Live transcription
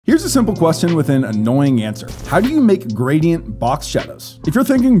Here's a simple question with an annoying answer. How do you make gradient box shadows? If you're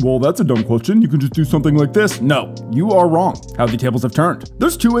thinking, well, that's a dumb question, you can just do something like this. No, you are wrong. How the tables have turned.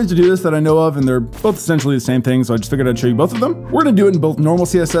 There's two ways to do this that I know of, and they're both essentially the same thing, so I just figured I'd show you both of them. We're gonna do it in both normal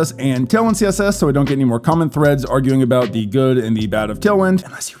CSS and Tailwind CSS, so I don't get any more comment threads arguing about the good and the bad of Tailwind.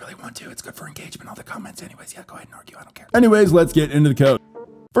 Unless you really want to, it's good for engagement, all the comments anyways. Yeah, go ahead and argue, I don't care. Anyways, let's get into the code.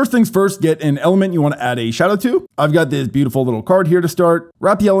 First things first, get an element you want to add a shadow to. I've got this beautiful little card here to start.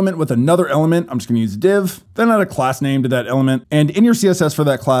 Wrap the element with another element. I'm just going to use a div, then add a class name to that element. And in your CSS for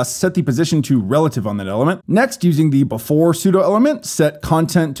that class, set the position to relative on that element. Next, using the before pseudo element, set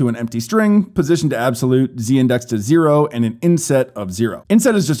content to an empty string, position to absolute, z index to 0, and an inset of 0.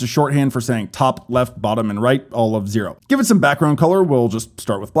 Inset is just a shorthand for saying top, left, bottom, and right, all of 0. Give it some background color. We'll just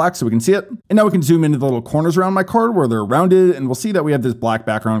start with black so we can see it. And now we can zoom into the little corners around my card where they're rounded, and we'll see that we have this black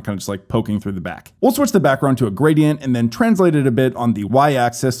background kind of just like poking through the back. We'll switch the background to a gradient and then translate it a bit on the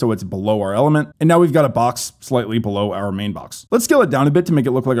y-axis so it's below our element. And now we've got a box slightly below our main box. Let's scale it down a bit to make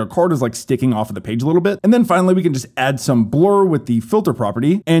it look like our card is like sticking off of the page a little bit. And then finally, we can just add some blur with the filter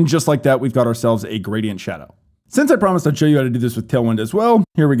property. And just like that, we've got ourselves a gradient shadow. Since I promised I'd show you how to do this with Tailwind as well,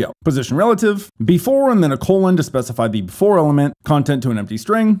 here we go. Position relative, before and then a colon to specify the before element, content to an empty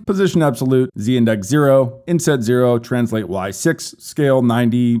string, position absolute, z index 0, inset 0, translate y6, scale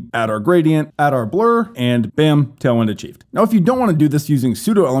 90, add our gradient, add our blur, and bam, Tailwind achieved. Now, if you don't want to do this using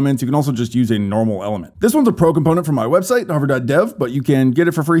pseudo elements, you can also just use a normal element. This one's a pro component from my website, hover.dev, but you can get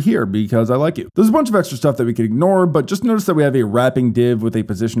it for free here because I like you. There's a bunch of extra stuff that we could ignore, but just notice that we have a wrapping div with a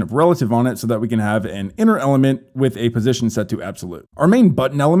position of relative on it so that we can have an inner element with a position set to absolute. Our main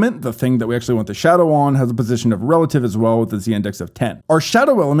button element, the thing that we actually want the shadow on, has a position of relative as well with a z-index of 10. Our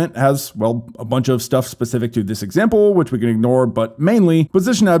shadow element has, well, a bunch of stuff specific to this example, which we can ignore, but mainly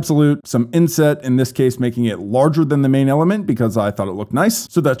position absolute, some inset, in this case making it larger than the main element because I thought it looked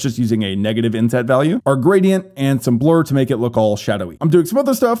nice, so that's just using a negative inset value, our gradient, and some blur to make it look all shadowy. I'm doing some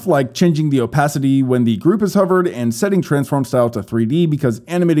other stuff like changing the opacity when the group is hovered and setting transform style to 3D because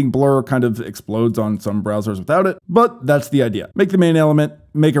animating blur kind of explodes on some browsers without it. But that's the idea. Make the main element,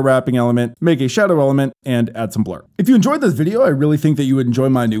 make a wrapping element, make a shadow element, and add some blur. If you enjoyed this video, I really think that you would enjoy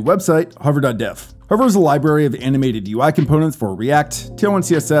my new website, hover.dev. Hover is a library of animated UI components for React, Tailwind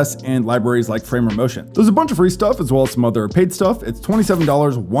CSS, and libraries like Framer Motion. There's a bunch of free stuff as well as some other paid stuff. It's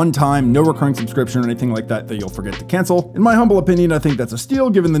 $27 one time, no recurring subscription or anything like that you'll forget to cancel. In my humble opinion, I think that's a steal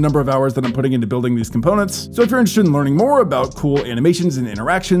given the number of hours that I'm putting into building these components. So if you're interested in learning more about cool animations and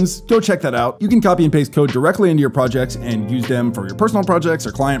interactions, go check that out. You can copy and paste code directly into your projects and use them for your personal projects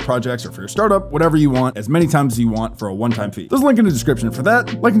or client projects or for your startup, whatever you want, as many times as you want for a one-time fee. There's a link in the description for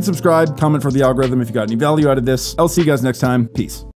that. Like and subscribe, comment for the algorithm if you got any value out of this. I'll see you guys next time. Peace.